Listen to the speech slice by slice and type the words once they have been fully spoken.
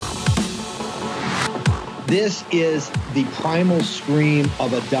This is the primal scream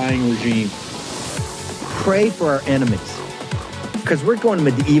of a dying regime. Pray for our enemies, because we're going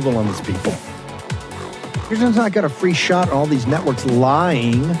medieval on these people. You're just not got a free shot on all these networks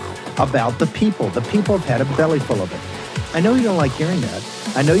lying about the people. The people have had a belly full of it. I know you don't like hearing that.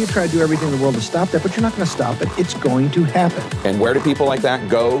 I know you try to do everything in the world to stop that, but you're not going to stop it. It's going to happen. And where do people like that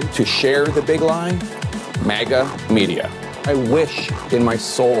go to share the big lie? MAGA media. I wish in my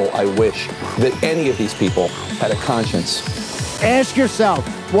soul, I wish that any of these people had a conscience. Ask yourself,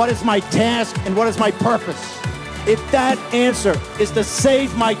 what is my task and what is my purpose? If that answer is to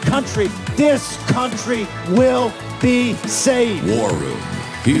save my country, this country will be saved. War Room.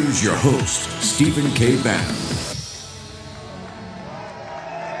 Here's your host, Stephen K. Bannon.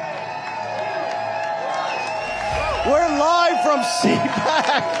 We're live from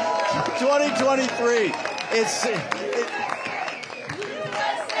CPAC 2023. It's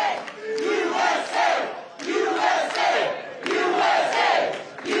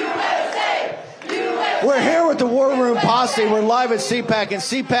We're here with the War Room Posse. We're live at CPAC, and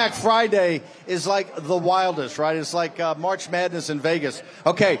CPAC Friday is like the wildest, right? It's like March Madness in Vegas.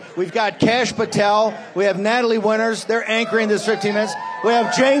 Okay, we've got Kash Patel. We have Natalie Winters. They're anchoring this 15 minutes. We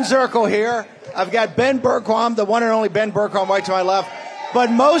have Jane Zirkle here. I've got Ben Bergquam, the one and only Ben Bergquam, right to my left.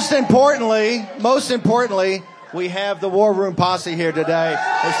 But most importantly, we have the War Room Posse here today.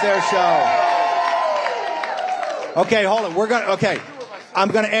 It's their show. Okay, hold it. I'm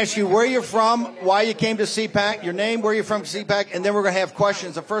going to ask you where you're from, why you came to CPAC, your name, where you're from CPAC, and then we're going to have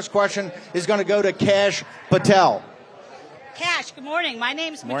questions. The first question is going to go to Kash Patel. Kash, good morning. My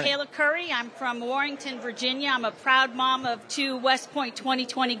name's Michaela Curry. I'm from Warrington, Virginia. I'm a proud mom of 2 West Point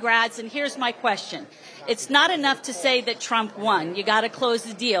 2020 grads, and here's my question. It's not enough to say that Trump won. You got to close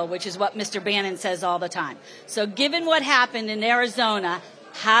the deal, which is what Mr. Bannon says all the time. So given what happened in Arizona,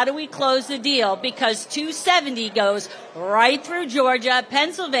 how do we close the deal? Because 270 goes right through Georgia,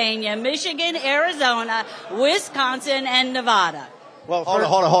 Pennsylvania, Michigan, Arizona, Wisconsin, and Nevada. Well, hold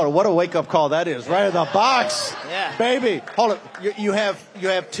on. What a wake-up call that is. Right in the box. Yeah. Baby. Hold it. You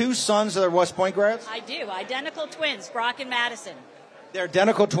have 2 sons that are West Point grads? I do. Identical twins, Brock and Madison. They're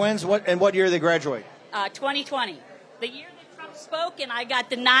identical twins? What year did they graduate? 2020. The year that Trump spoke, and I got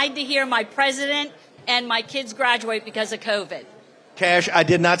denied to hear my president and my kids graduate because of COVID. Kash, I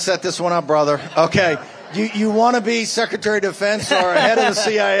did not set this one up, brother. Okay. You want to be Secretary of Defense or head of the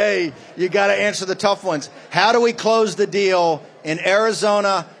CIA, you got to answer the tough ones. How do we close the deal in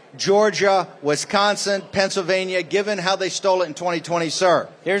Arizona, Georgia, Wisconsin, Pennsylvania, given how they stole it in 2020, sir?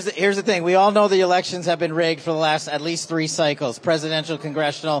 Here's the thing. We all know the elections have been rigged for the last at least 3 cycles, presidential,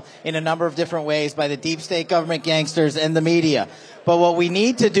 congressional, in a number of different ways by the deep state government gangsters and the media. But what we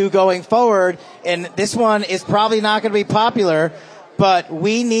need to do going forward, and this one is probably not going to be popular, but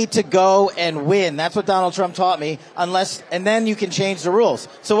we need to go and win. That's what Donald Trump taught me, and then you can change the rules.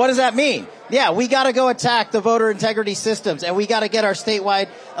 So what does that mean? Yeah, we got to go attack the voter integrity systems, and we got to get our statewide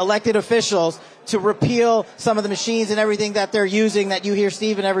elected officials to repeal some of the machines and everything that they're using that you hear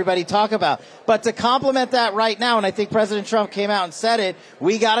Steve and everybody talk about. But to complement that right now, and I think President Trump came out and said it,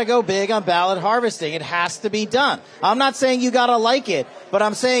 we got to go big on ballot harvesting. It has to be done. I'm not saying you got to like it, but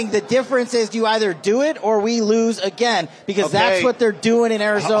I'm saying the difference is you either do it or we lose again, because that's what they're doing in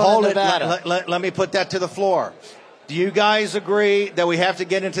Arizona and Nevada. Let me put that to the floor. Do you guys agree that we have to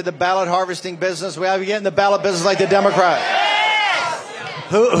get into the ballot harvesting business? We have to get in the ballot business like the Democrats.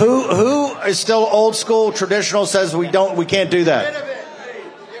 Who is still old school, traditional, says we can't do that? Get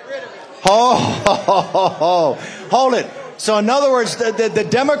rid of it. Hold it. So in other words, the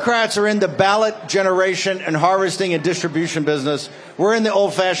Democrats are in the ballot generation and harvesting and distribution business. We're in the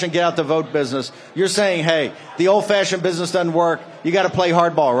old-fashioned get out the vote business. You're saying, hey, the old-fashioned business doesn't work. You got to play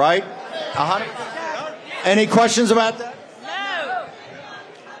hardball, right? Any questions about that? No.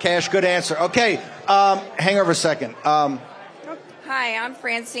 Kash, good answer. Okay, hang over a second. Hi, I'm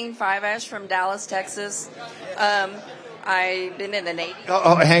Francine Fiveash from Dallas, Texas. I've been in the Navy.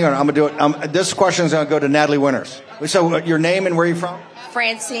 Hang on. I'm going to do it. This question is going to go to Natalie Winters. So your name and where are you from?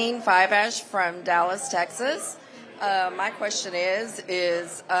 Francine Fiveash from Dallas, Texas. My question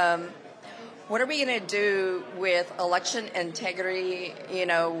is what are we going to do with election integrity,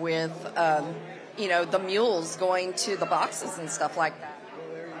 with, the mules going to the boxes and stuff like that?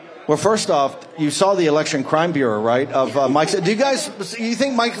 Well, first off, you saw the Election Crime Bureau, right, of Mike. Do you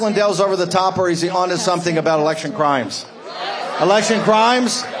think Mike Lindell's over the top, or is he onto something about election crimes? Election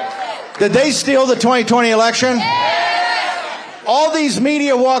crimes? Did they steal the 2020 election? All these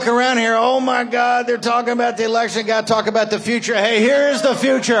media walking around here, oh my God, they're talking about the election, got to talk about the future. Hey, here is the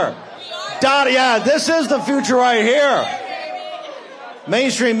future. Yeah, this is the future right here.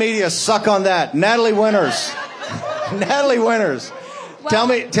 Mainstream media suck on that. Natalie Winters. Natalie Winters. Well,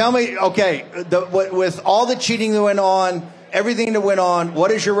 Tell me. Okay, with all the cheating that went on, everything that went on,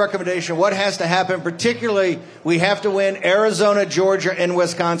 what is your recommendation? What has to happen? Particularly, we have to win Arizona, Georgia, and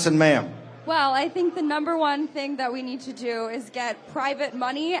Wisconsin, ma'am. Well, I think the number one thing that we need to do is get private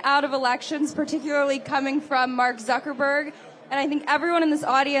money out of elections, particularly coming from Mark Zuckerberg. And I think everyone in this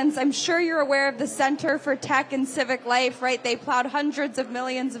audience, I'm sure you're aware of the Center for Tech and Civic Life, right? They plowed hundreds of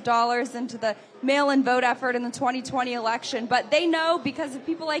millions of dollars into the mail-in vote effort in the 2020 election. But they know, because of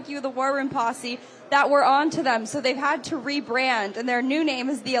people like you, the War Room Posse, that we're on to them. So they've had to rebrand. And their new name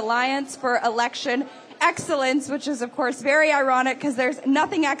is the Alliance for Election Excellence, which is, of course, very ironic because there's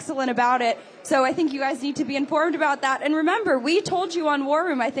nothing excellent about it. So I think you guys need to be informed about that. And remember, we told you on War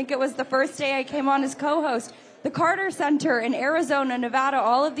Room, I think it was the first day I came on as co-host, the Carter Center in Arizona, Nevada,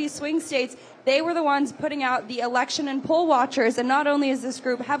 all of these swing states, they were the ones putting out the election and poll watchers. And not only is this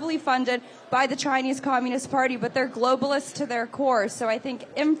group heavily funded by the Chinese Communist Party, but they're globalists to their core. So I think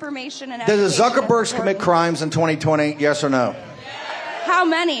information and Did the education Zuckerbergs commit crimes in 2020? Yes or no? How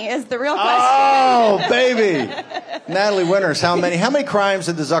many is the real question? Oh, baby. Natalie Winters, how many? How many crimes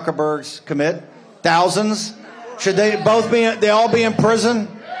did the Zuckerbergs commit? Thousands? Should they all be in prison?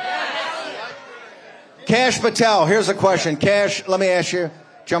 Kash Patel, here's a question. Kash, let me ask you,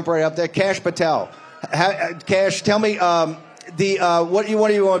 jump right up there. Kash Patel. Kash, tell me, what do you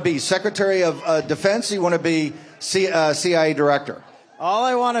want to be? Secretary of Defense, or you want to be CIA director? All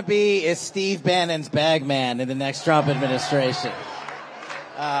I want to be is Steve Bannon's bagman in the next Trump administration.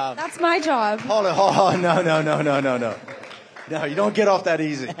 That's my job. Hold on. No. No, you don't get off that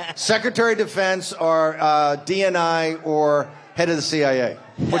easy. Secretary of Defense or DNI or head of the CIA?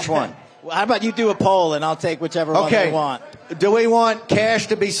 Which one? Well, how about you do a poll and I'll take whichever one you want. Do we want Kash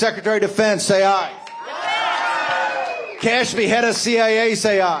to be Secretary of Defense? Say aye. Kash to be head of CIA?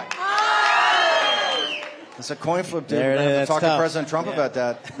 Say aye. It's a coin flip, dude. We're going to have to talk to President Trump about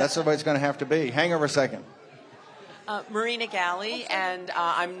that. That's the way it's going to have to be. Hang over a second. Marina Galley, and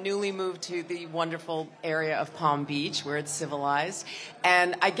I'm newly moved to the wonderful area of Palm Beach, where it's civilized.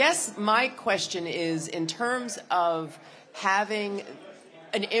 And I guess my question is, in terms of having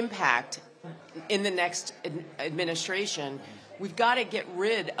an impact in the next administration, we've got to get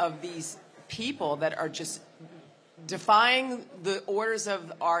rid of these people that are just defying the orders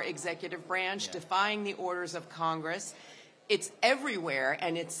of our executive branch, defying the orders of Congress. It's everywhere,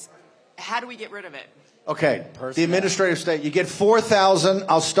 and how do we get rid of it? Okay, the administrative state. You get 4,000.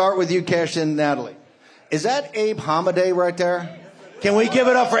 I'll start with you, Kash, and Natalie. Is that Abe Hamadeh right there? Can we give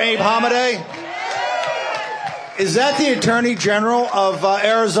it up for Abe Hamadeh? Is that the Attorney General of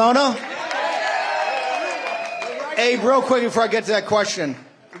Arizona? Abe, real quick before I get to that question,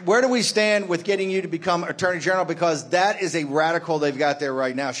 where do we stand with getting you to become Attorney General? Because that is a radical they've got there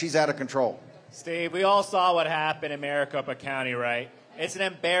right now. She's out of control. Steve, we all saw what happened in Maricopa County, right? It's an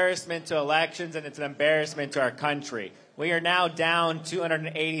embarrassment to elections, and it's an embarrassment to our country. We are now down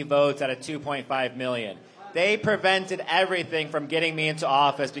 280 votes out of 2.5 million. They prevented everything from getting me into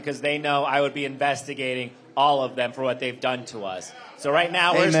office because they know I would be investigating all of them for what they've done to us. So right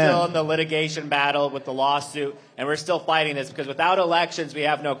now we're still in the litigation battle with the lawsuit, and we're still fighting this because without elections we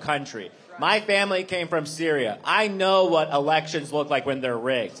have no country. My family came from Syria. I know what elections look like when they're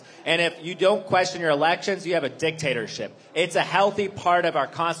rigged. And if you don't question your elections, you have a dictatorship. It's a healthy part of our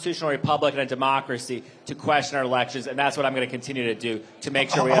constitutional republic and a democracy to question our elections, and that's what I'm going to continue to do to make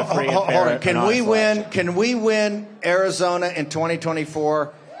sure we have free and fair. Can we win Arizona in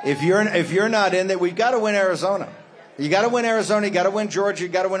 2024? If you're not in there, we've got to win Arizona. You got to win Arizona. You got to win Georgia. You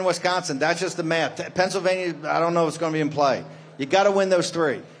got to win Wisconsin. That's just the math. Pennsylvania, I don't know if it's going to be in play. You got to win those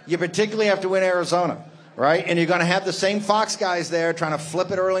three. You particularly have to win Arizona, right? And you're going to have the same Fox guys there trying to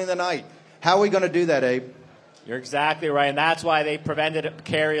flip it early in the night. How are we going to do that, Abe? You're exactly right, and that's why they prevented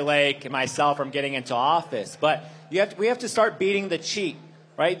Kerry Lake and myself from getting into office. But we have to start beating the cheat,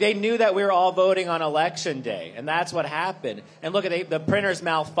 right? They knew that we were all voting on Election Day, and that's what happened. And look, the printers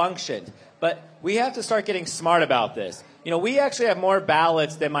malfunctioned. But we have to start getting smart about this. You know, we actually have more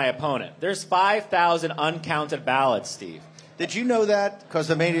ballots than my opponent. There's 5,000 uncounted ballots, Steve. Did you know that? Because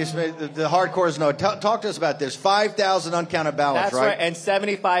the hardcores know. Talk to us about this. 5,000 uncounted ballots, That's right. And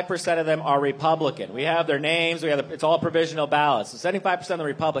 75% of them are Republican. We have their names. It's all provisional ballots. So 75% of them are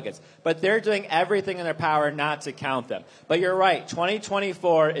Republicans. But they're doing everything in their power not to count them. But you're right.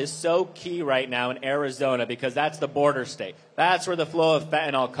 2024 is so key right now in Arizona because that's the border state. That's where the flow of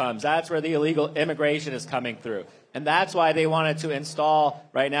fentanyl comes. That's where the illegal immigration is coming through. And that's why they wanted to install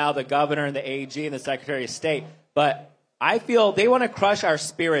right now the governor and the AG and the Secretary of State. But I feel they want to crush our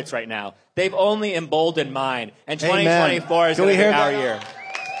spirits right now. They've only emboldened mine, and 2024 is going to be our year.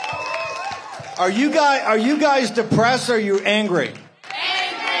 Are you guys depressed or are you angry?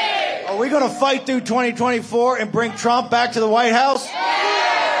 Angry! Are we going to fight through 2024 and bring Trump back to the White House?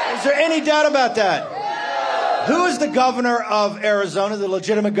 Yeah. Is there any doubt about that? Yeah. Who is the governor of Arizona, the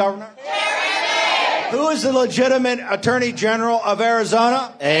legitimate governor? Jeremy. Who is the legitimate attorney general of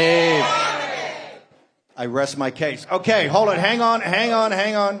Arizona? Abe. I rest my case. Okay, hold it. Hang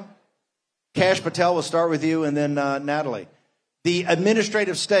on. Kash Patel, we'll start with you, and then Natalie. The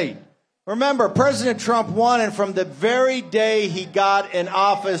administrative state. Remember, President Trump won, and from the very day he got in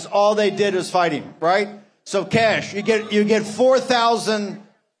office, all they did was fight him, right? So, Kash, you get 4,000,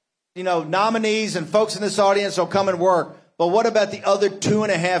 nominees, and folks in this audience will come and work. But what about the other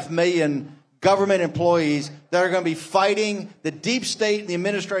 2.5 million government employees that are going to be fighting the deep state and the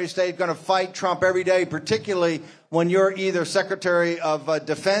administrative state, going to fight Trump every day, particularly when you're either Secretary of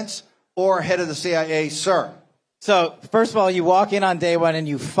Defense or head of the CIA, sir? So, first of all, you walk in on day one and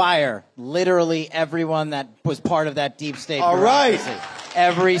you fire literally everyone that was part of that deep state bureaucracy. All right.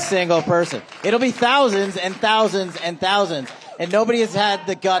 Every single person. It'll be thousands and thousands and thousands. And nobody has had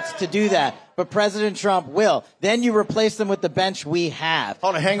the guts to do that. But President Trump will. Then you replace them with the bench we have.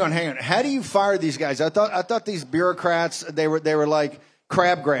 Hold on, hang on. How do you fire these guys? I thought these bureaucrats, they were like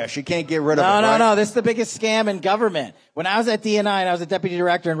crabgrass. You can't get rid of them, right? No. This is the biggest scam in government. When I was at DNI and I was a deputy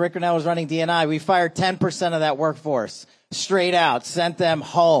director and Rick Grinnell was running DNI, we fired 10% of that workforce straight out, sent them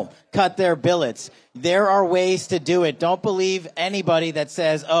home, cut their billets. There are ways to do it. Don't believe anybody that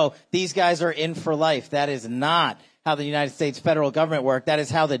says, oh, these guys are in for life. That is not how the United States federal government works. That is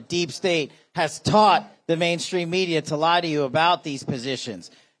how the deep state has taught the mainstream media to lie to you about these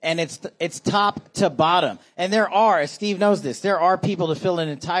positions. And it's top to bottom. And there are, as Steve knows this, there are people to fill an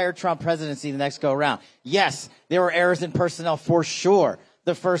entire Trump presidency the next go around. Yes, there were errors in personnel for sure,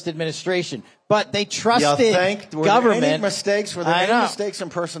 the first administration. But they trusted government. Were there any mistakes? Were there any mistakes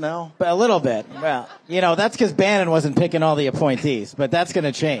in personnel? But a little bit. Well, that's because Bannon wasn't picking all the appointees. But that's going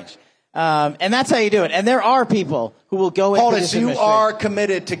to change. And that's how you do it. And there are people who will go into this administration. So you are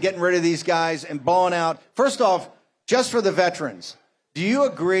committed to getting rid of these guys and blowing out. First off, just for the veterans, do you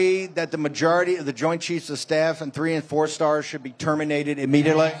agree that the majority of the Joint Chiefs of Staff and 3 and 4 stars should be terminated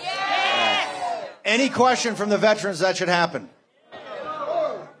immediately? Yes. Any question from the veterans that should happen?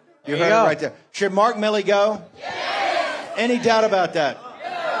 You heard it right there. Should Mark Milley go? Yes. Any doubt about that?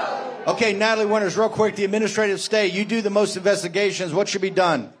 No. Okay, Natalie Winters, real quick, the administrative state, you do the most investigations. What should be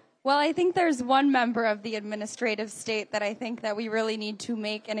done? Well, I think there's one member of the administrative state that I think that we really need to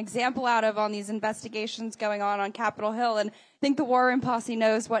make an example out of on these investigations going on Capitol Hill. And I think the War Room Posse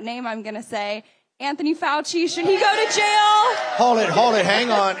knows what name I'm going to say. Anthony Fauci, should he go to jail? Hold it. Hang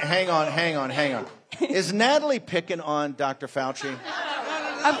on. Is Natalie picking on Dr. Fauci?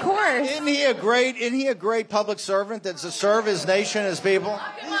 Of course. Isn't he a great public servant that's to serve his nation, his people?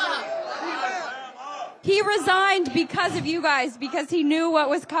 He resigned because of you guys, because he knew what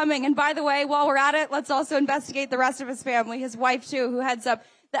was coming. And by the way, while we're at it, let's also investigate the rest of his family, his wife too, who heads up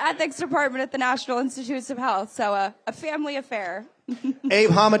the ethics department at the National Institutes of Health. So a family affair. Abe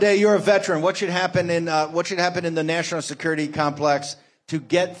Hamadeh, you're a veteran. What should happen in the national security complex to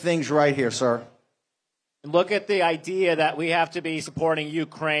get things right here, sir? Look at the idea that we have to be supporting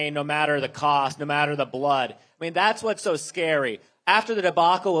Ukraine no matter the cost, no matter the blood. I mean, that's what's so scary. After the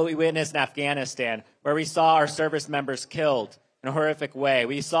debacle what we witnessed in Afghanistan, where we saw our service members killed in a horrific way,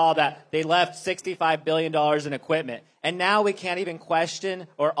 we saw that they left $65 billion in equipment, and now we can't even question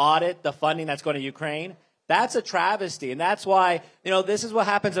or audit the funding that's going to Ukraine. That's a travesty, and that's why, this is what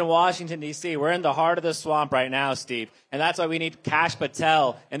happens in Washington, D.C. We're in the heart of the swamp right now, Steve, and that's why we need Kash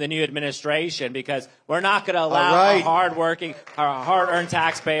Patel in the new administration, because we're not going to allow our hard-earned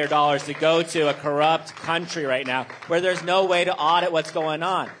taxpayer dollars to go to a corrupt country right now where there's no way to audit what's going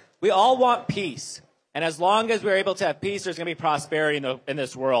on. We all want peace, and as long as we're able to have peace, there's going to be prosperity in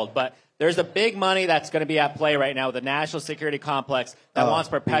this world, but there's a big money that's going to be at play right now with the national security complex that wants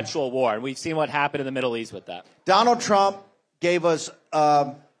perpetual war. And we've seen what happened in the Middle East with that. Donald Trump gave us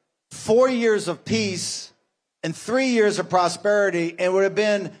 4 years of peace and 3 years of prosperity, and it would have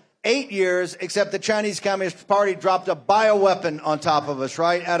been 8 years, except the Chinese Communist Party dropped a bioweapon on top of us,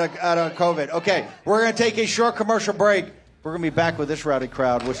 right, out of COVID. Okay, we're going to take a short commercial break. We're going to be back with this rowdy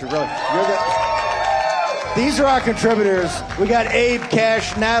crowd, which is really... These are our contributors. We got Abe,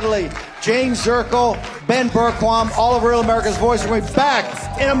 Kash, Natalie, Jane Zirkle, Ben Berquam, all of Real America's Voice. We'll be back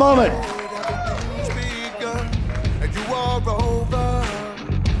in a moment.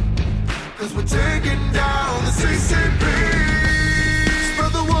 Cause we're taking down the CCP.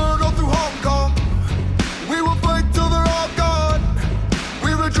 Spread the word all through Hong Kong. We will fight till they're all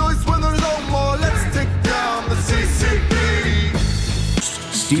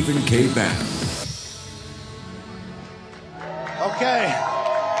Stephen K. Bannon. Okay.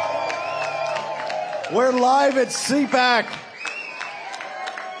 We're live at CPAC.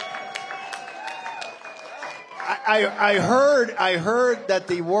 I heard that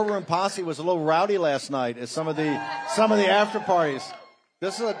the War Room Posse was a little rowdy last night at some of the after parties.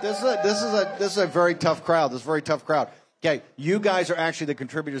 This is a very tough crowd. This is a very tough crowd. Okay, you guys are actually the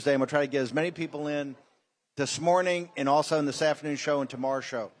contributors today. I'm gonna try to get as many people in this morning and also in this afternoon show and tomorrow's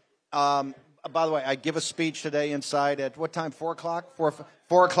show. By the way, I give a speech today inside at what time? 4 o'clock?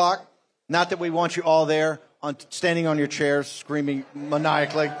 4 o'clock. Not that we want you all there standing on your chairs screaming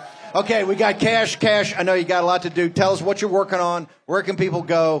maniacally. Okay, we got Cash. Cash, I know you got a lot to do. Tell us what you're working on. Where can people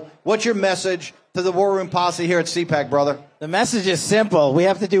go? What's your message to the War Room Posse here at CPAC, brother? The message is simple. We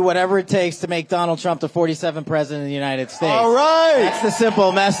have to do whatever it takes to make Donald Trump the 47th president of the United States. All right. That's the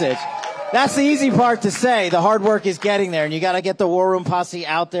simple message. That's the easy part to say. The hard work is getting there, and you got to get the War Room Posse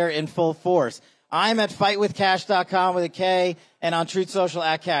out there in full force. I'm at fightwithcash.com with a K and on Truth Social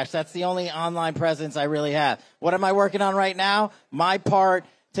at Cash. That's the only online presence I really have. What am I working on right now? My part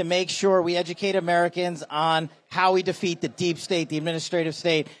to make sure we educate Americans on how we defeat the deep state, the administrative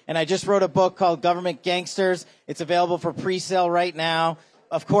state. And I just wrote a book called Government Gangsters. It's available for pre-sale right now.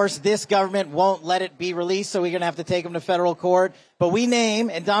 Of course, this government won't let it be released, so we're going to have to take them to federal court. But we name,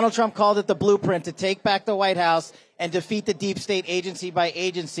 and Donald Trump called it the blueprint to take back the White House and defeat the deep state agency by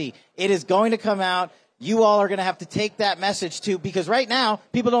agency. It is going to come out. You all are going to have to take that message to, because right now,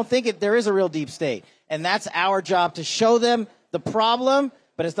 people don't think there is a real deep state. And that's our job, to show them the problem.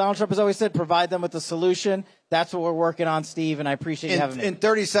 But as Donald Trump has always said, provide them with the solution. That's what we're working on, Steve, and I appreciate you having me. In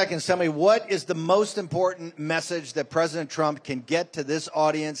 30 seconds, tell me, what is the most important message that President Trump can get to this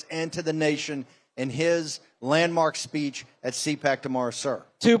audience and to the nation in his landmark speech at CPAC tomorrow, sir?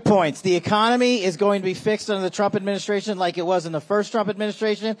 2 points. The economy is going to be fixed under the Trump administration like it was in the first Trump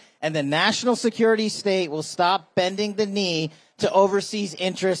administration, and the national security state will stop bending the knee to overseas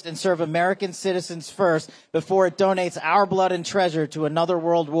interest and serve American citizens first before it donates our blood and treasure to another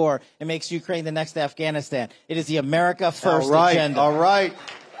world war and makes Ukraine the next Afghanistan. It is the America First agenda. All right.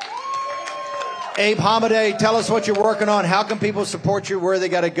 Abe Hamadeh, tell us what you're working on. How can people support you? Where they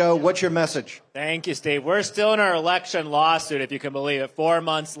got to go? What's your message? Thank you, Steve. We're still in our election lawsuit, if you can believe it, 4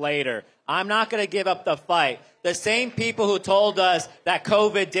 months later. I'm not going to give up the fight. The same people who told us that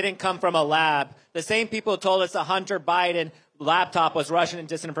COVID didn't come from a lab, the same people who told us that Hunter Biden laptop was Russian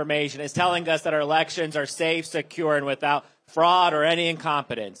disinformation, is telling us that our elections are safe, secure, and without fraud or any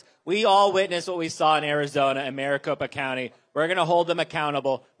incompetence. We all witnessed what we saw in Arizona and Maricopa County. We're going to hold them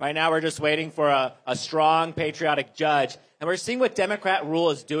accountable. Right now, we're just waiting for a strong, patriotic judge. And we're seeing what Democrat rule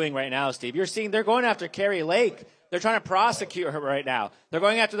is doing right now, Steve. You're seeing they're going after Carrie Lake. They're trying to prosecute her right now. They're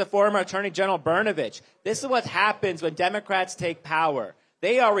going after the former Attorney General Brnovich. This is what happens when Democrats take power.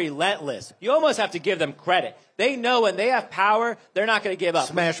 They are relentless. You almost have to give them credit. They know when they have power, they're not going to give up.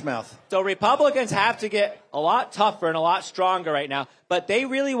 Smash mouth. So Republicans have to get a lot tougher and a lot stronger right now, but they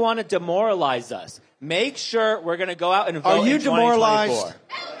really want to demoralize us. Make sure we're going to go out and vote Are you in 2024. demoralized?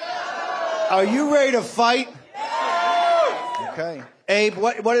 Are you ready to fight? Okay. Abe,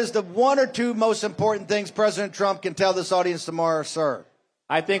 what is the one or two most important things President Trump can tell this audience tomorrow, sir?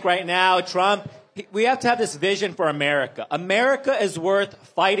 I think right now, Trump, we have to have this vision for America. America is worth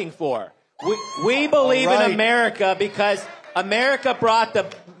fighting for. We believe in America because America brought the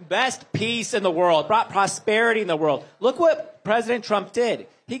best peace in the world, brought prosperity in the world. Look what President Trump did.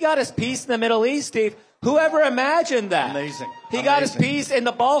 He got his peace in the Middle East, Steve. Whoever imagined that? Amazing. He got his peace in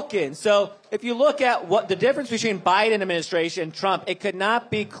the Balkans. So if you look at what the difference between Biden administration and Trump, it could not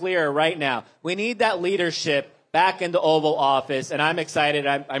be clearer right now. We need that leadership back in the Oval Office, and I'm excited.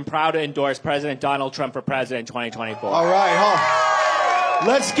 I'm proud to endorse President Donald Trump for president in 2024. All right,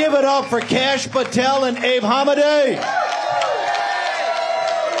 let's give it up for Cash Patel and Abe Hamadeh.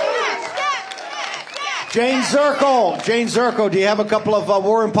 Jane Zirkle, do you have a couple of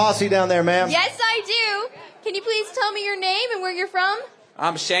War Room Posse down there, ma'am? Yes, I do. Can you please tell me your name and where you're from?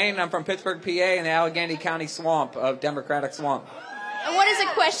 I'm Shane. I'm from Pittsburgh, PA, in the Allegheny County swamp of Democratic Swamp. And what is a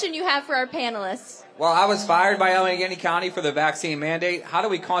question you have for our panelists? Well, I was fired by Allegheny County for the vaccine mandate. How do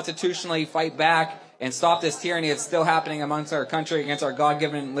we constitutionally fight back and stop this tyranny that's still happening amongst our country against our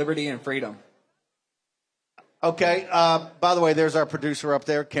God-given liberty and freedom? Okay. By the way, there's our producer up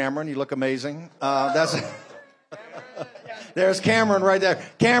there, Cameron. You look amazing. There's Cameron right there.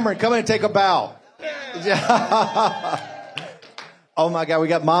 Cameron, come in and take a bow. Oh, my God. We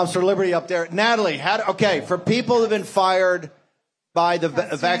got Moms for Liberty up there. Natalie, for people who have been fired by the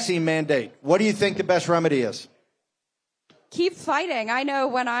vaccine mandate, what do you think the best remedy is? Keep fighting. I know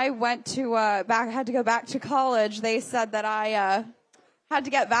when I went to had to go back to college, they said that I had to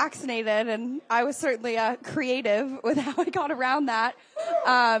get vaccinated, and I was certainly creative with how I got around that.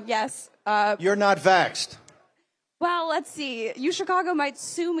 Yes. You're not vaxxed. Well, let's see. Chicago might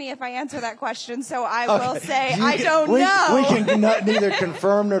sue me if I answer that question, so I will say I don't know. We can neither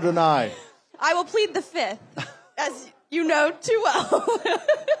confirm nor deny. I will plead the fifth, as you know too well.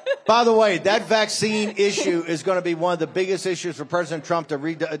 By the way, that vaccine issue is going to be one of the biggest issues for President Trump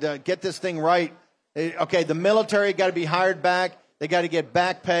to get this thing right. Okay, the military got to be hired back. They got to get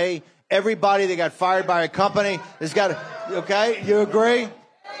back pay. Everybody that got fired by a company has got to, okay, you agree?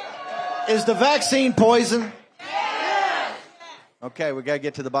 Is the vaccine poison? Okay, we got to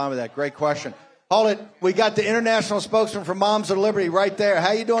get to the bottom of that. Great question. Hold it. We got the international spokesman for Moms of Liberty right there.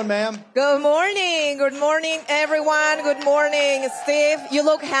 How you doing, ma'am? Good morning. Good morning, everyone. Good morning, Steve. You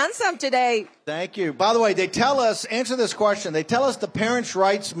look handsome today. Thank you. By the way, they tell us, answer this question, they tell us the parents'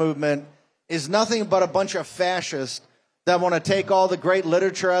 rights movement is nothing but a bunch of fascists that want to take all the great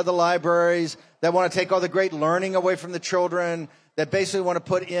literature out of the libraries, that want to take all the great learning away from the children, that basically want to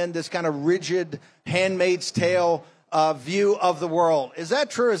put in this kind of rigid Handmaid's Tale view of the world. Is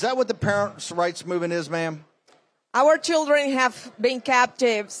that true? Is that what the parents' rights movement is, ma'am? Our children have been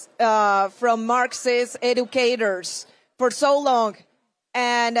captives from Marxist educators for so long,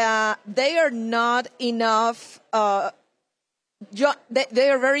 and they are not enough. They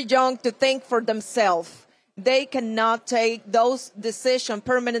are very young to think for themselves. They cannot take those decisions,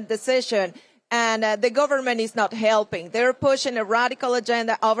 permanent decisions, and the government is not helping. They're pushing a radical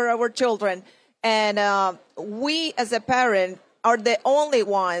agenda over our children, and we as a parent are the only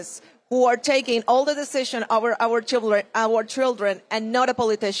ones who are taking all the decisions over our children, and not a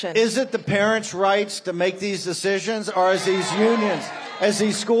politician. Is it the parents' rights to make these decisions, or is these unions, as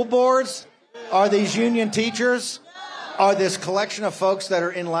these school boards, are these union teachers, are this collection of folks that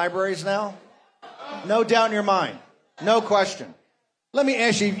are in libraries now? No doubt in your mind. No question. Let me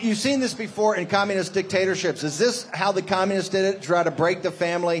ask you, you've seen this before in communist dictatorships. Is this how the communists did it, try to break the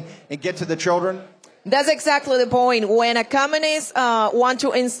family and get to the children? That's exactly the point. When a communist want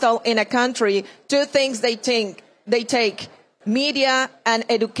to install in a country, two things they take, media and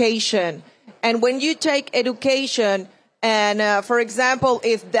education. And when you take education, and for example,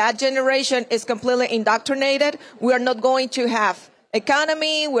 if that generation is completely indoctrinated, we are not going to have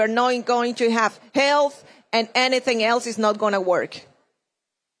economy, we're not going to have health, and anything else is not going to work.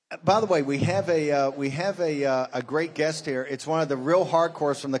 By the way, we have a great guest here. It's one of the real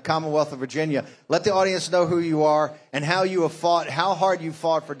hardcores from the Commonwealth of Virginia. Let the audience know who you are and how you have fought, how hard you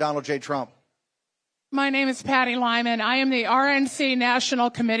fought for Donald J. Trump. My name is Patty Lyman. I am the RNC National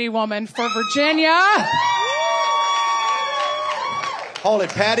Committee woman for Virginia. Hold it,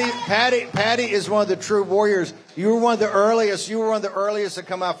 Patty is one of the true warriors. You were one of the earliest to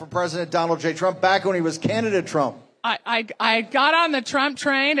come out for President Donald J. Trump back when he was candidate Trump. I got on the Trump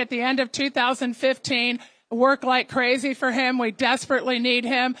train at the end of 2015, worked like crazy for him. We desperately need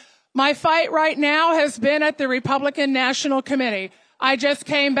him. My fight right now has been at the Republican National Committee. I just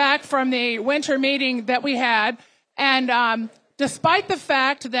came back from the winter meeting that we had, and despite the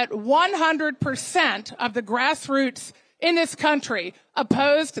fact that 100% of the grassroots in this country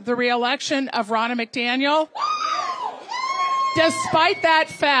opposed the reelection of Ronna McDaniel, despite that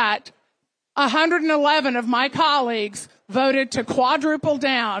fact, 111 of my colleagues voted to quadruple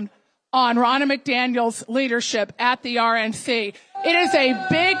down on Ronna McDaniel's leadership at the RNC. It is a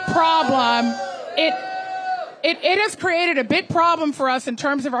big problem. It has created a big problem for us in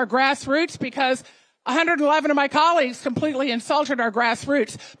terms of our grassroots because 111 of my colleagues completely insulted our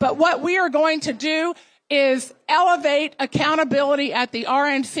grassroots. But what we are going to do is elevate accountability at the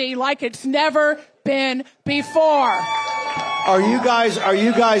RNC like it's never been before. Are you guys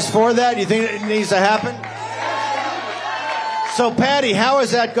for that? You think it needs to happen? So, Patty, how are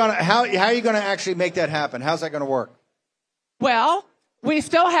you going to actually make that happen? How's that going to work? Well, we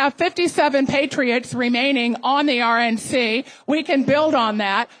still have 57 patriots remaining on the RNC. We can build on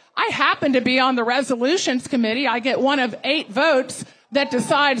that. I happen to be on the resolutions committee. I get one of 8 votes that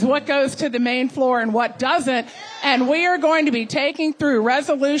decides what goes to the main floor and what doesn't. And we are going to be taking through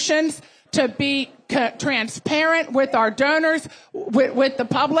resolutions to be transparent with our donors, with the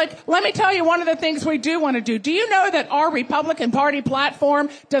public. Let me tell you one of the things we do want to do. Do you know that our Republican Party platform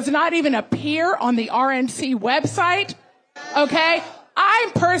does not even appear on the RNC website? Okay?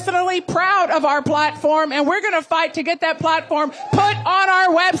 I'm personally proud of our platform, and we're going to fight to get that platform put on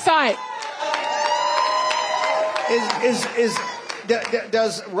our website.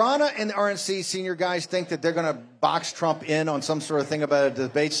 Does Ronna and the RNC senior guys think that they're going to box Trump in on some sort of thing about a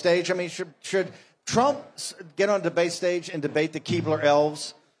debate stage? I mean, should Trump get on a debate stage and debate the Keebler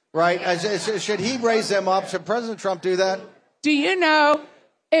elves, right? Should he raise them up? Should President Trump do that? Do you know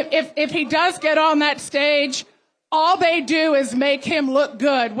if he does get on that stage, all they do is make him look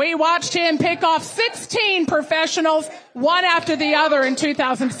good. We watched him pick off 16 professionals, one after the other in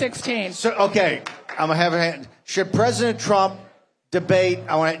 2016. So, okay, I'm going to have a hand. Should President Trump debate,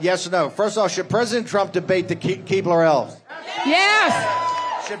 I want yes or no. First off, should President Trump debate the Keebler elves?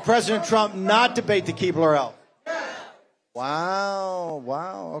 Yes. Should President Trump not debate the Keebler elves?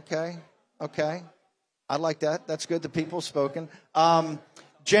 Wow, okay. I like that. That's good. The people have spoken.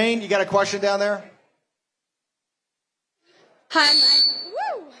 Jane, you got a question down there? Hi,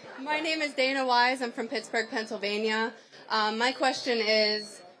 my name is Dana Wise. I'm from Pittsburgh, Pennsylvania. My question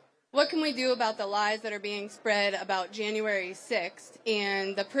is, what can we do about the lies that are being spread about January 6th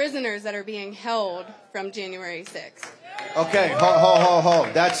and the prisoners that are being held from January 6th? Okay, ho.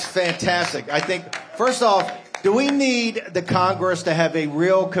 That's fantastic. I think, first off, do we need the Congress to have a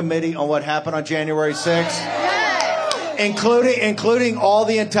real committee on what happened on January 6th? Yes. Including all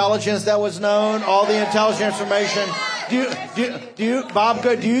the intelligence that was known, all the intelligence information. Do you, Bob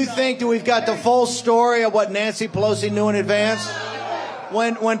Good, do you think that we've got the full story of what Nancy Pelosi knew in advance?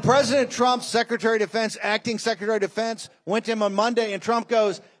 When President Trump's Secretary of Defense, acting Secretary of Defense, went to him on Monday and Trump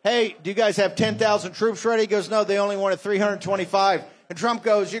goes, hey, do you guys have 10,000 troops ready? He goes, no, they only wanted 325. And Trump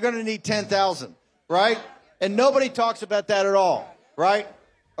goes, you're going to need 10,000, right? And nobody talks about that at all, right?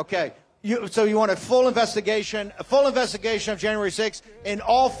 Okay. So you want a full investigation of January 6th and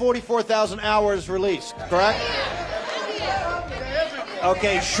all 44,000 hours released, correct?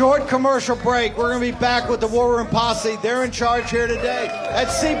 Okay, short commercial break. We're going to be back with the War Room Posse. They're in charge here today at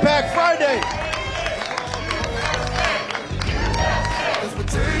CPAC Friday.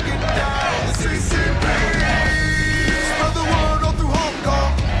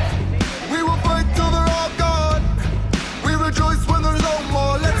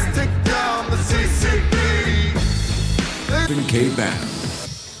 Stephen K. Bannon.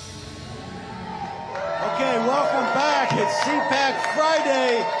 Okay, welcome back. It's CPAC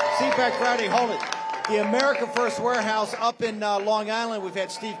Friday. CPAC Friday, hold it. The America First Warehouse up in Long Island. We've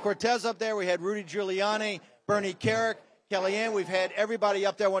had Steve Cortez up there. We had Rudy Giuliani, Bernie Kerik, Kellyanne. We've had everybody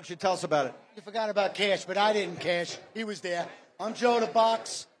up there. Why don't you tell us about it? You forgot about Cash, but I didn't, Cash. He was there. I'm Joe the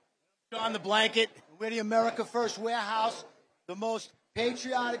Box, John the Blanket. We're the America First Warehouse, the most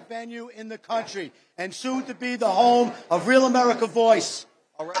patriotic venue in the country, and soon to be the home of Real America Voice.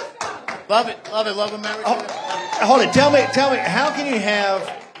 All right. Love it, love America. Hold it. Tell me, how can you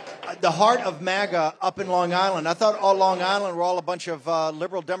have the heart of MAGA up in Long Island? I thought all Long Island were all a bunch of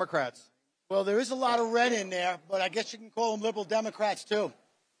liberal Democrats. Well, there is a lot of red in there, but I guess you can call them liberal Democrats too.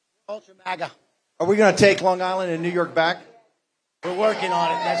 Ultra MAGA. Are we going to take Long Island and New York back? We're working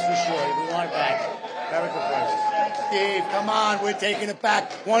on it, that's for sure. We want it back. America first. Steve, come on, we're taking it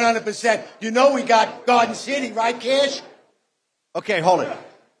back 100%. You know we got Garden City, right, Cash? Okay, hold it.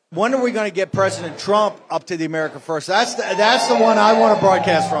 When are we going to get President Trump up to the America First? That's the one I want to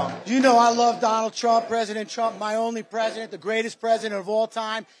broadcast from. You know I love Donald Trump, President Trump, my only president, the greatest president of all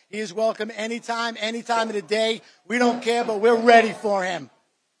time. He is welcome anytime, any time of the day. We don't care, but we're ready for him.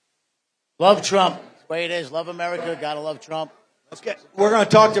 Love Trump. That's the way it is. Love America. Gotta love Trump. We're going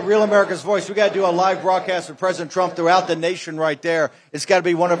to talk to Real America's Voice. We've got to do a live broadcast of President Trump throughout the nation right there. It's got to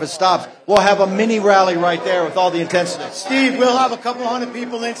be one of his stops. We'll have a mini rally right there with all the intensity. Steve, we'll have a couple hundred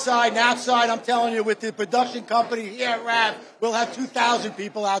people inside and outside. I'm telling you, with the production company here at RAV, we'll have 2,000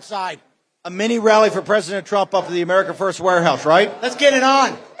 people outside. A mini rally for President Trump up at the America First Warehouse, right? Let's get it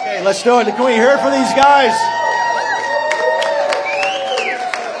on. Okay, let's do it. Can we hear it from these guys?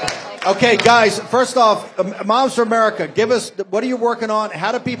 Okay, guys, first off, Moms for America, give us, what are you working on?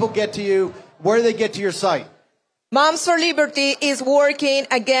 How do people get to you? Where do they get to your site? Moms for Liberty is working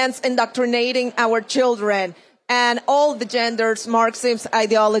against indoctrinating our children and all the genders Marxist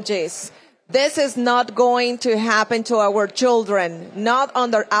ideologies. This is not going to happen to our children, not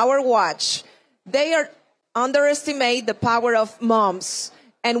under our watch. They are underestimate the power of moms,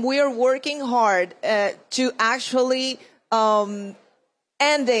 and we are working hard to actually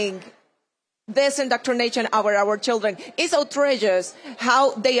ending this indoctrination of our children. It's outrageous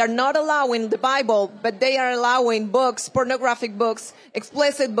how they are not allowing the Bible, but they are allowing books, pornographic books,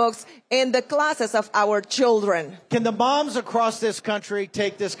 explicit books in the classes of our children. Can the moms across this country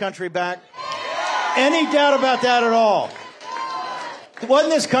take this country back? Any doubt about that at all?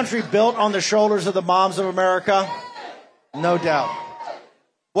 Wasn't this country built on the shoulders of the moms of America? No doubt.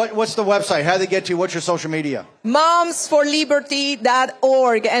 What's the website? How do they get to you? What's your social media?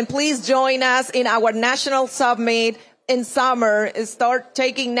 Momsforliberty.org. And please join us in our national summit in summer. Start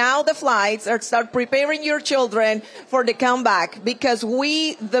taking now the flights or start preparing your children for the comeback, because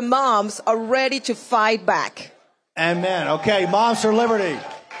we, the moms, are ready to fight back. Amen. Okay, Moms for Liberty.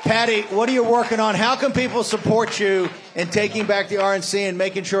 Patty, what are you working on? How can people support you in taking back the RNC and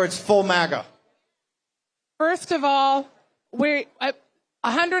making sure it's full MAGA? First of all,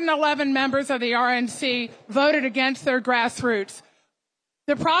 111 members of the RNC voted against their grassroots.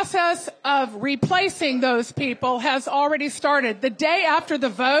 The process of replacing those people has already started. The day after the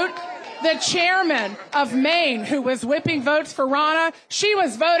vote, the chairman of Maine, who was whipping votes for Ronna, she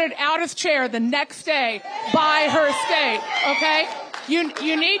was voted out as chair the next day by her state, okay?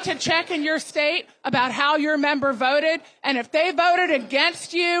 You need to check in your state about how your member voted, and if they voted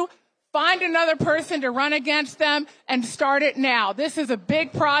against you, find another person to run against them and start it now. This is a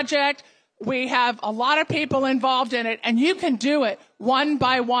big project. We have a lot of people involved in it, and you can do it one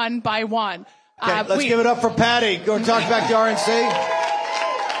by one by one. Okay, let's give it up for Patty. Go and talk back to RNC.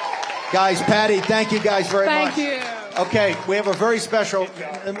 Guys, Patty, thank you guys very much. Thank you. Okay, we have a very special.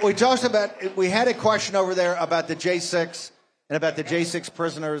 We had a question over there about the J6 and about the J6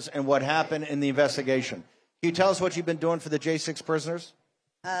 prisoners and what happened in the investigation. Can you tell us what you've been doing for the J6 prisoners?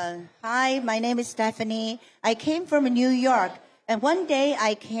 Hi, my name is Stephanie. I came from New York, and one day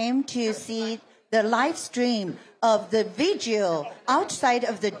I came to see the live stream of the vigil outside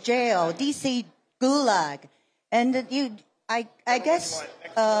of the jail, DC Gulag. And I guess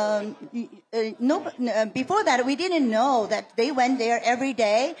before that we didn't know that they went there every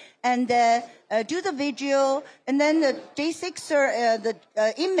day and do the vigil, and then the J6 the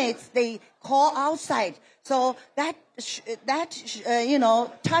inmates, they call outside. So that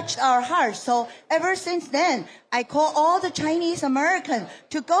touched our hearts. So ever since then, I call all the Chinese Americans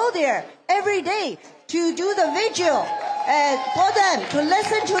to go there every day to do the vigil for them to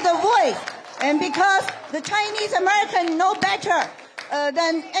listen to the voice. And because the Chinese American know better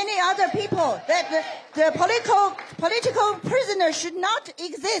than any other people that the political prisoners should not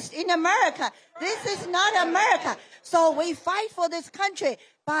exist in America. This is not America. So we fight for this country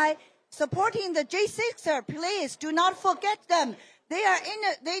by supporting the J6er. Please do not forget them.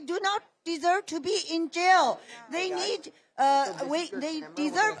 They do not deserve to be in jail. They need. They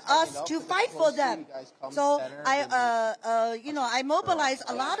deserve us to fight for them. So I mobilize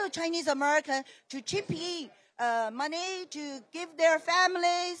a lot of Chinese Americans to chip in money to give their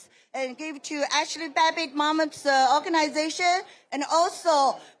families and give to Ashley Babbitt Mom's organization. And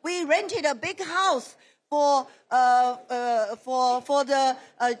also, we rented a big house for the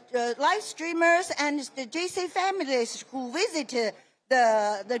live streamers and the JC families who visited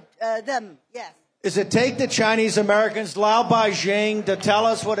them. Yes. Does it take the Chinese Americans, Lao Beijing, to tell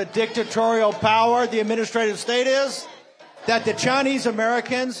us what a dictatorial power the administrative state is? That the Chinese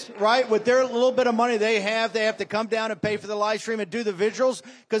Americans, right, with their little bit of money they have to come down and pay for the live stream and do the vigils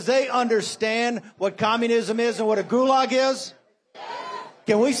because they understand what communism is and what a gulag is?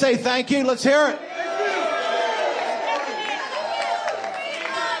 Can we say thank you? Let's hear it.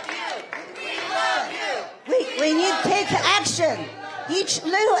 We need to take action. Each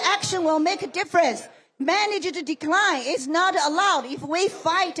little action will make a difference. Managed decline is not allowed if we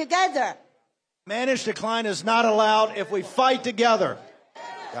fight together. Managed decline is not allowed if we fight together.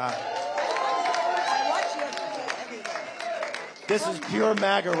 God. This is pure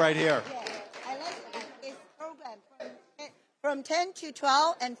MAGA right here. I like this program from 10 to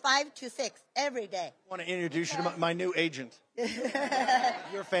 12 and 5 to 6 every day. I want to introduce you to my new agent.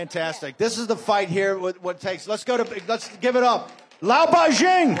 You're fantastic. This is the fight here. What it takes. Let's give it up. Lao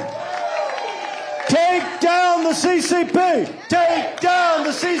Beijing, take down the CCP. Take down the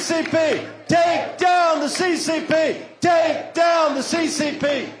CCP. Take down the CCP. Take down the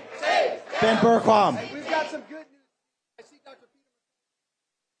CCP. Ben Bergquam. We've got some good news. I see Dr.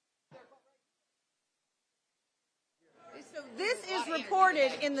 So this is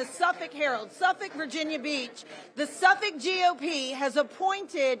reported in the Suffolk Herald, Suffolk, Virginia Beach. The Suffolk GOP has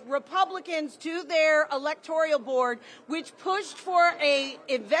appointed Republicans to their electoral board, which pushed for an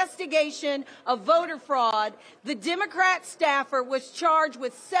investigation of voter fraud. The Democrat staffer was charged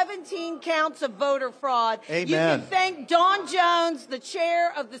with 17 counts of voter fraud. Amen. You can thank Dawn Jones, the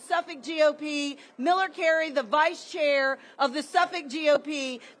chair of the Suffolk GOP, Miller Carey, the vice chair of the Suffolk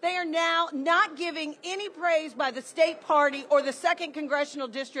GOP. They are now not giving any praise by the state party or the 2nd Congressional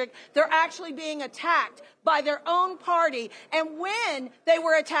District. They're actually being attacked by their own party. And when they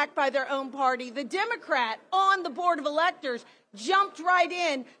were attacked by their own party, the Democrat on the Board of Electors jumped right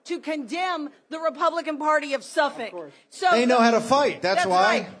in to condemn the Republican Party of Suffolk. So they know how to fight. That's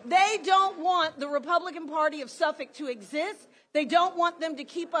why. Right. They don't want the Republican Party of Suffolk to exist. They don't want them to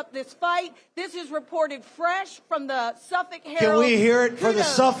keep up this fight. This is reported fresh from the Suffolk Herald. Can we hear it for the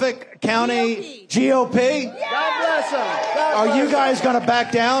Suffolk County GOP? Yeah. God bless them. Are you guys going to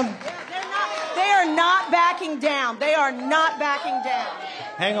back down? They are not backing down. They are not backing down.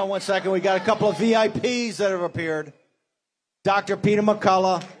 Hang on one second. We got a couple of VIPs that have appeared. Dr. Peter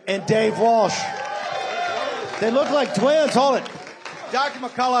McCullough and Dave Walsh. They look like twins. Hold it. Dr.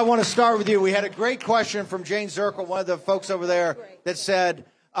 McCullough, I want to start with you. We had a great question from Jane Zirkle, one of the folks over there, that said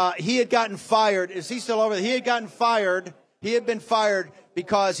he had gotten fired. Is he still over there? He had gotten fired. He had been fired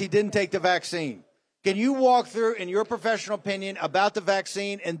because he didn't take the vaccine. Can you walk through, in your professional opinion, about the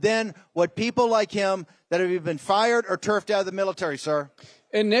vaccine and then what people like him that have either been fired or turfed out of the military, sir?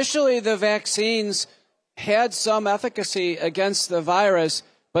 Initially, the vaccines had some efficacy against the virus,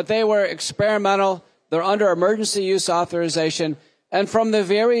 but they were experimental. They're under emergency use authorization. And from the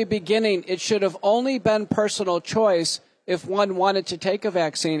very beginning, it should have only been personal choice if one wanted to take a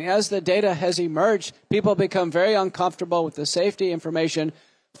vaccine. As the data has emerged, people become very uncomfortable with the safety information.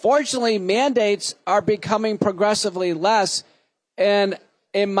 Fortunately, mandates are becoming progressively less. And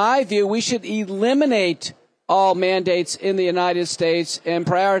in my view, we should eliminate all mandates in the United States and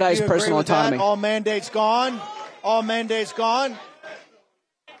prioritize personal autonomy. All mandates gone? All mandates gone?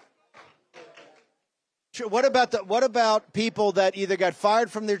 What about people that either got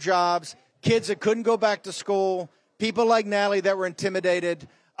fired from their jobs, kids that couldn't go back to school, people like Natalie that were intimidated,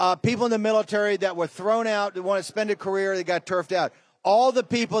 people in the military that were thrown out, that want to spend a career, they got turfed out. All the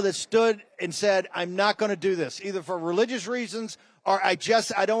people that stood and said, I'm not going to do this, either for religious reasons or I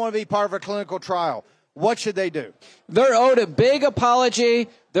don't want to be part of a clinical trial. What should they do? They're owed a big apology,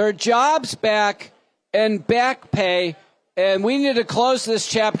 their jobs back, and back pay, and we need to close this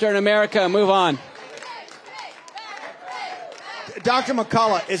chapter in America and move on. Dr.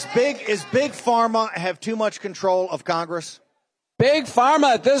 McCullough, is Big Pharma have too much control of Congress? Big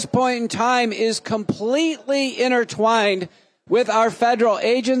Pharma at this point in time is completely intertwined with our federal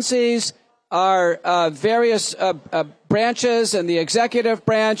agencies, our various branches and the executive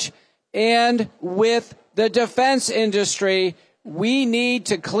branch, and with the defense industry. We need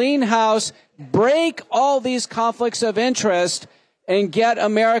to clean house, break all these conflicts of interest, and get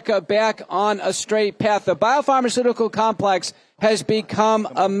America back on a straight path. The biopharmaceutical complex has become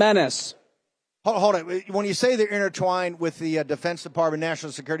a menace. Hold it. When you say they're intertwined with the Defense Department,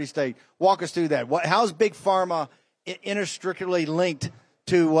 National Security State, walk us through that. How's Big Pharma inextricably linked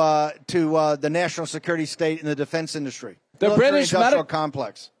to the National Security State and the defense industry? The British Industrial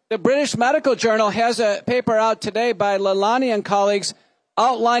Complex. The British Medical Journal has a paper out today by Lalani and colleagues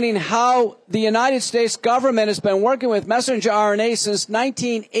outlining how the United States government has been working with messenger RNA since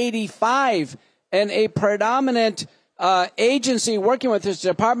 1985, and a predominant agency working with the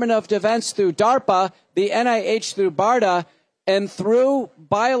Department of Defense through DARPA, the NIH through BARDA, and through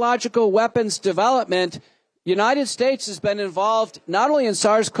biological weapons development. United States has been involved not only in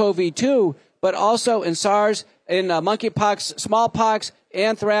SARS-CoV-2, but also in SARS, in monkeypox, smallpox,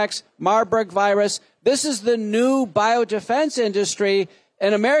 anthrax, Marburg virus. This is the new biodefense industry,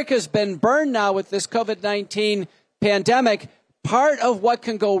 and America's been burned now with this COVID-19 pandemic. Part of what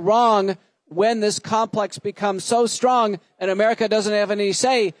can go wrong when this complex becomes so strong and America doesn't have any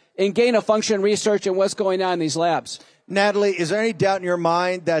say in gain-of-function research and what's going on in these labs. Natalie, is there any doubt in your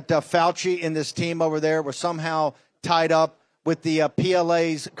mind that Fauci and this team over there were somehow tied up with the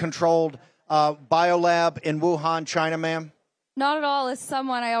PLA's controlled biolab in Wuhan, China, ma'am? Not at all. As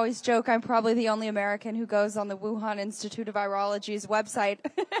someone, I always joke I'm probably the only American who goes on the Wuhan Institute of Virology's website.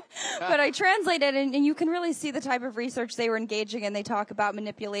 But I translated, and you can really see the type of research they were engaging in. They talk about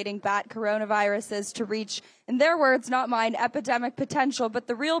manipulating bat coronaviruses to reach, in their words, not mine, epidemic potential. But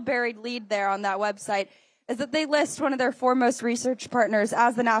the real buried lead there on that website is that they list one of their foremost research partners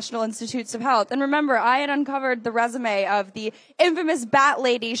as the National Institutes of Health. And remember, I had uncovered the resume of the infamous bat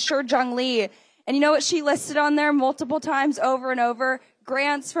lady, Shi-Jung Lee. And you know what she listed on there multiple times over and over?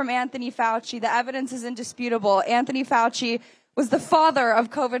 Grants from Anthony Fauci. The evidence is indisputable. Anthony Fauci was the father of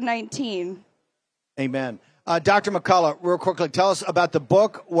COVID-19. Amen. Dr. McCullough, real quickly, tell us about the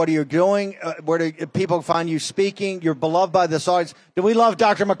book. What are you doing? Where do people find you speaking? You're beloved by this audience. Do we love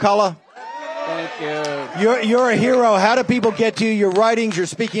Dr. McCullough? Thank you. You're a hero. How do people get to you? Your writings, your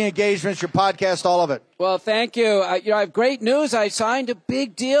speaking engagements, your podcast, all of it. Well, thank you. I have great news. I signed a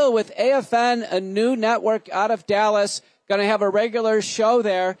big deal with AFN, a new network out of Dallas. Going to have a regular show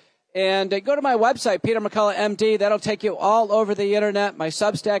there. And go to my website, Peter McCullough, MD. That'll take you all over the internet. My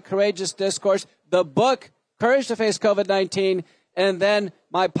Substack, Courageous Discourse, the book, Courage to Face COVID-19, and then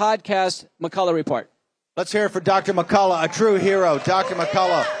my podcast, McCullough Report. Let's hear it for Dr. McCullough, a true hero. Dr.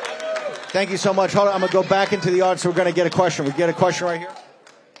 McCullough. Thank you so much. Hold on, I'm going to go back into the audience. We're going to get a question. We get a question right here.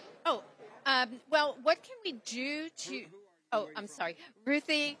 Oh, well, what can we do to... Oh, I'm sorry.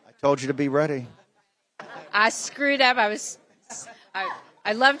 Ruthie. I told you to be ready. I screwed up.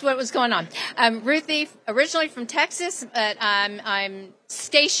 I loved what was going on. Ruthie, originally from Texas, but I'm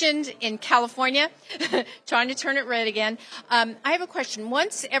stationed in California, trying to turn it red again. I have a question.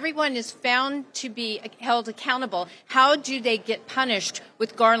 Once everyone is found to be held accountable, how do they get punished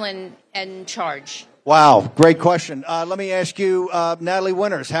with Garland in charge? Wow, great question. Let me ask you, Natalie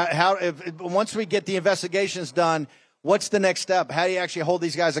Winters, once we get the investigations done, what's the next step? How do you actually hold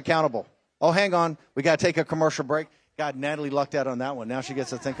these guys accountable? Oh, hang on. We got to take a commercial break. God, Natalie lucked out on that one. Now she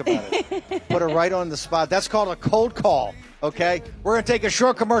gets to think about it. Put her right on the spot. That's called a cold call, okay? We're going to take a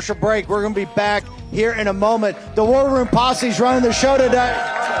short commercial break. We're going to be back here in a moment. The War Room Posse's running the show today.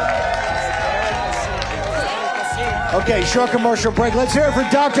 Okay, short commercial break. Let's hear it for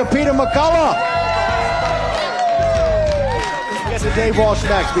Dr. Peter McCullough. Get to Dave Walsh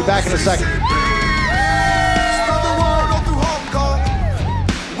next. Be back in a second.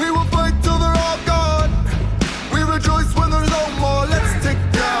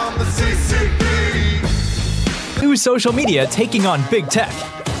 New social media taking on big tech,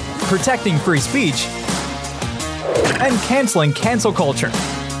 protecting free speech, and canceling cancel culture.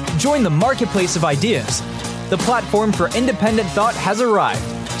 Join the marketplace of ideas. The platform for independent thought has arrived.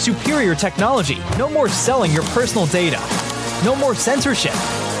 Superior technology. No more selling your personal data. No more censorship.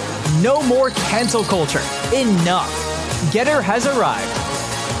 No more cancel culture. Enough. Getter has arrived.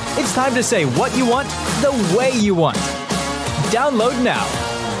 It's time to say what you want, the way you want. Download now.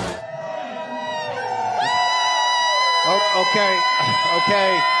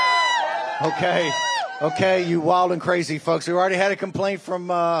 Okay, you wild and crazy folks. We already had a complaint from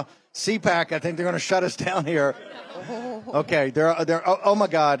CPAC. I think they're going to shut us down here. Okay, oh my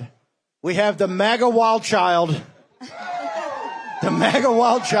God. We have the MAGA wild child. The MAGA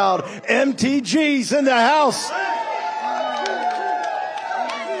wild child. MTG's in the house.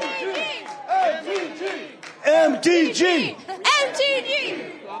 MTG.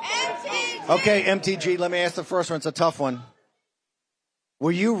 Okay, MTG, let me ask the first one. It's a tough one.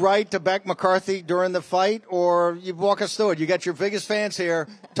 Were you right to back McCarthy during the fight, or you walk us through it? You got your biggest fans here.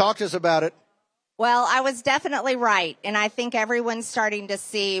 Talk to us about it. Well, I was definitely right, and I think everyone's starting to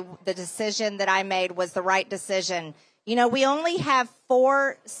see the decision that I made was the right decision. You know, we only have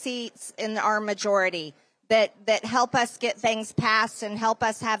 4 seats in our majority that help us get things passed and help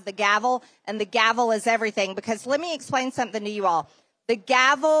us have the gavel, and the gavel is everything. Because let me explain something to you all. The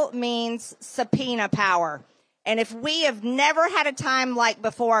gavel means subpoena power. And if we have never had a time like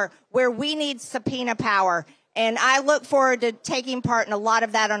before where we need subpoena power, and I look forward to taking part in a lot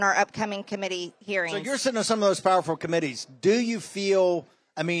of that on our upcoming committee hearings. So you're sitting on some of those powerful committees. Do you feel,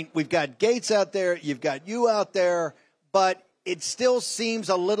 I mean, we've got Gates out there, you've got you out there, but it still seems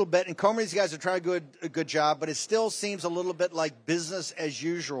a little bit, and Comer, these guys are trying to do a good job, but it still seems a little bit like business as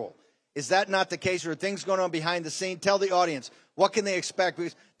usual. Is that not the case? Or are things going on behind the scene? Tell the audience, what can they expect?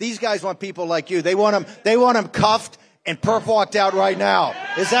 Because these guys want people like you. They want them cuffed and perp walked out right now.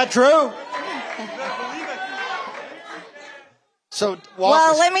 Is that true?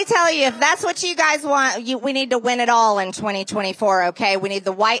 Well, let me tell you, if that's what you guys want, we need to win it all in 2024, okay? We need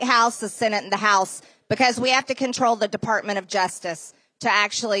the White House, the Senate, and the House, because we have to control the Department of Justice to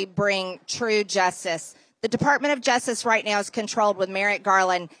actually bring true justice. The Department of Justice right now is controlled with Merrick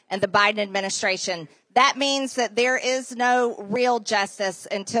Garland and the Biden administration. That means that there is no real justice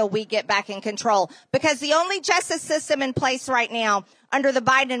until we get back in control. Because the only justice system in place right now under the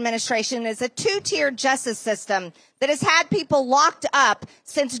Biden administration is a 2-tier justice system that has had people locked up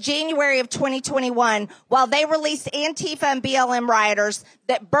since January of 2021 while they released Antifa and BLM rioters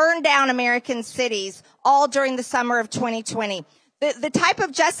that burned down American cities all during the summer of 2020. The type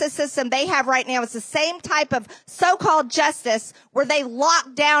of justice system they have right now is the same type of so-called justice where they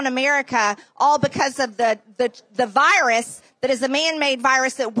lock down America all because of the virus that is a man-made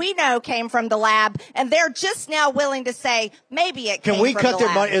virus that we know came from the lab, and they're just now willing to say maybe it came from the lab. Can we cut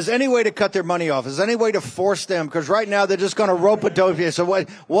their money? Is there any way to cut their money off? Is there any way to force them? Because right now they're just going to rope-a-dope you. So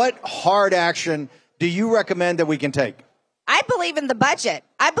what hard action do you recommend that we can take? I believe in the budget.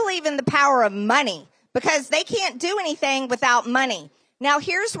 I believe in the power of money. Because they can't do anything without money. Now,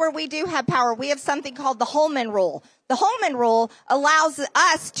 here's where we do have power. We have something called the Holman Rule. The Holman Rule allows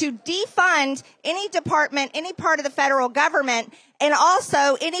us to defund any department, any part of the federal government, and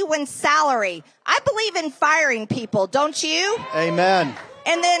also anyone's salary. I believe in firing people, don't you? Amen.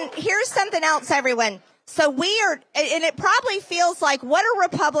 And then here's something else, everyone. So we are, and it probably feels like, what are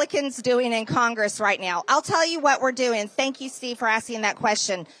Republicans doing in Congress right now? I'll tell you what we're doing. Thank you, Steve, for asking that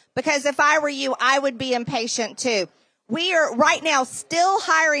question. Because if I were you, I would be impatient too. We are right now still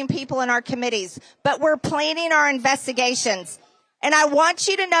hiring people in our committees, but we're planning our investigations. And I want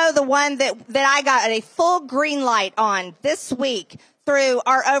you to know the one that I got a full green light on this week through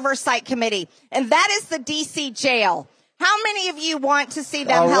our oversight committee, and that is the D.C. jail. How many of you want to see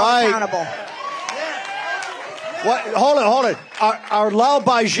them held accountable? What? Hold it. Our Lao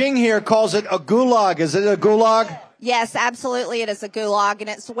Beijing here calls it a gulag. Is it a gulag? Yes, absolutely. It is a gulag, and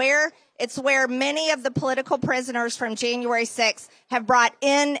it's where many of the political prisoners from January 6th have brought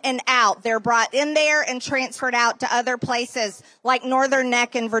in and out. They're brought in there and transferred out to other places like Northern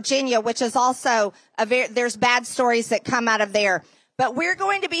Neck in Virginia, which is also there's bad stories that come out of there. But we're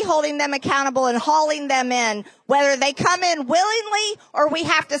going to be holding them accountable and hauling them in, whether they come in willingly or we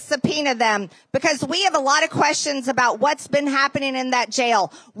have to subpoena them, because we have a lot of questions about what's been happening in that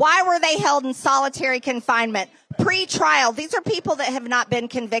jail. Why were they held in solitary confinement? Pre-trial. These are people that have not been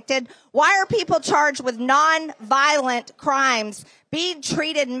convicted. Why are people charged with non-violent crimes being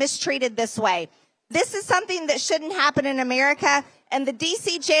treated and mistreated this way? This is something that shouldn't happen in America. And the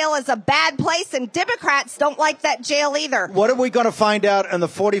D.C. jail is a bad place, and Democrats don't like that jail either. What are we going to find out in the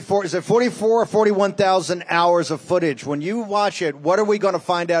 44 or 41,000 hours of footage? When you watch it, what are we going to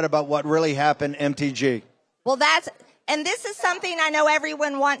find out about what really happened, MTG? Well, and this is something I know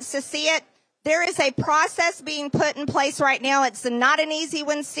everyone wants to see it. There is a process being put in place right now. It's not an easy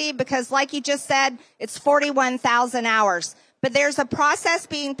one, Steve, because like you just said, it's 41,000 hours. But there's a process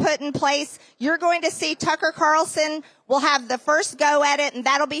being put in place. You're going to see Tucker Carlson will have the first go at it, and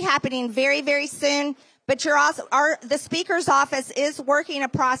that'll be happening very, very soon. But the Speaker's office is working a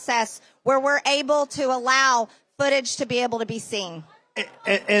process where we're able to allow footage to be able to be seen.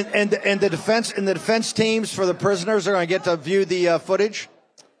 And the defense teams for the prisoners are going to get to view the footage?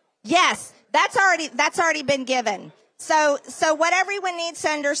 Yes, that's already been given. So what everyone needs to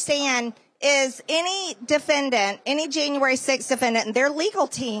understand is any defendant, any January 6th defendant, and their legal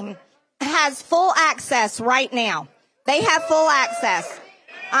team has full access right now. They have full access.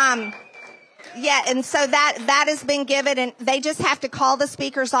 And so that has been given, and they just have to call the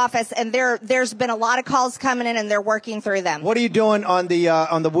Speaker's office, and there's been a lot of calls coming in, and they're working through them. What are you doing on the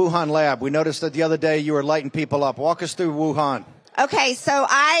Wuhan lab? We noticed that the other day you were lighting people up. Walk us through Wuhan. Okay, so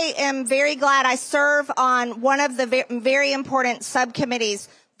I am very glad I serve on one of the very important subcommittees,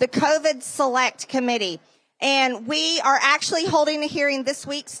 the COVID Select Committee. And we are actually holding a hearing this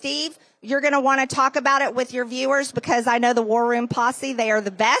week, Steve. You're going to want to talk about it with your viewers because I know the War Room Posse, they are the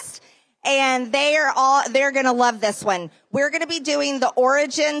best. And they're going to love this one. We're going to be doing the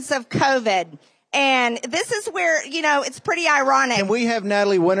origins of COVID. And this is where, it's pretty ironic. Can we have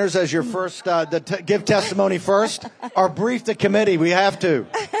Natalie Winters as your first, give testimony first? Or brief the committee? We have to.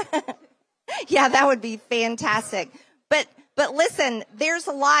 Yeah, that would be fantastic. But listen, there's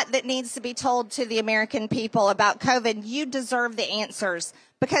a lot that needs to be told to the American people about COVID. You deserve the answers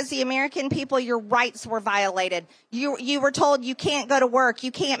because the American people, your rights were violated. You were told you can't go to work.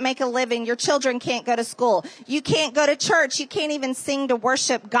 You can't make a living. Your children can't go to school. You can't go to church. You can't even sing to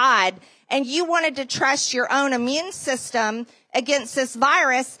worship God. And you wanted to trust your own immune system against this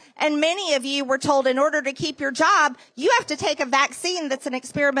virus. And many of you were told in order to keep your job, you have to take a vaccine that's an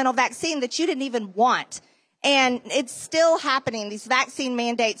experimental vaccine that you didn't even want. And it's still happening. These vaccine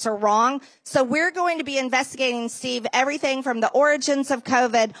mandates are wrong. So we're going to be investigating, Steve, everything from the origins of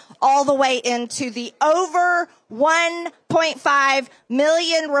COVID all the way into the over 1.5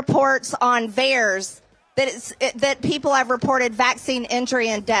 million reports on VAERS that people have reported vaccine injury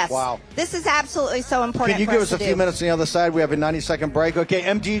and deaths. Wow. This is absolutely so important. Can you give us a few minutes on the other side? We have a 90-second break. Okay,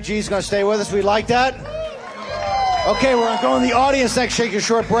 MTG is going to stay with us. We like that. Okay, we're going to go in the audience next. Take a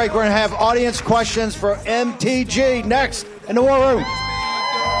short break. We're going to have audience questions for MTG next in the War Room.